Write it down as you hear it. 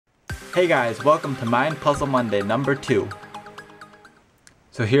Hey guys, welcome to Mind Puzzle Monday number 2.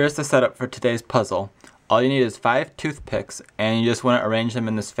 So here's the setup for today's puzzle. All you need is 5 toothpicks and you just want to arrange them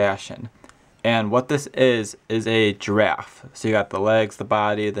in this fashion. And what this is a giraffe. So you got the legs, the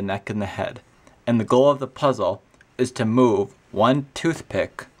body, the neck, and the head. And the goal of the puzzle is to move one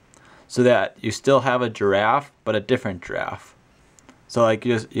toothpick so that you still have a giraffe but a different giraffe. So like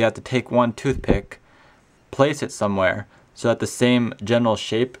you have to take one toothpick, place it somewhere so that the same general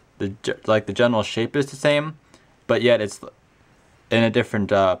shape, the general shape is the same, but yet it's in a different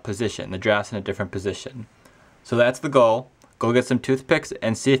position. The giraffe's in a different position. So that's the goal. Go get some toothpicks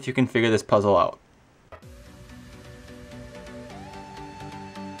and see if you can figure this puzzle out.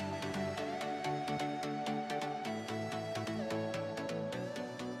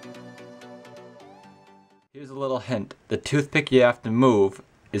 Here's a little hint. The toothpick you have to move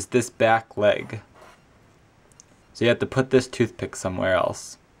is this back leg. So you have to put this toothpick somewhere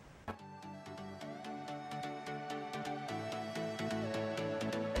else.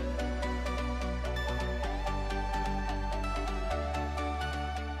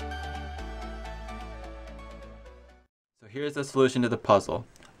 So here's the solution to the puzzle.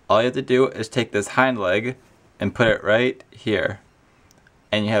 All you have to do is take this hind leg and put it right here.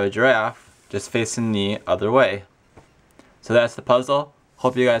 And you have a giraffe just facing the other way. So that's the puzzle.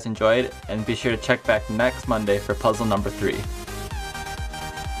 Hope you guys enjoyed, and be sure to check back next Monday for puzzle number 3.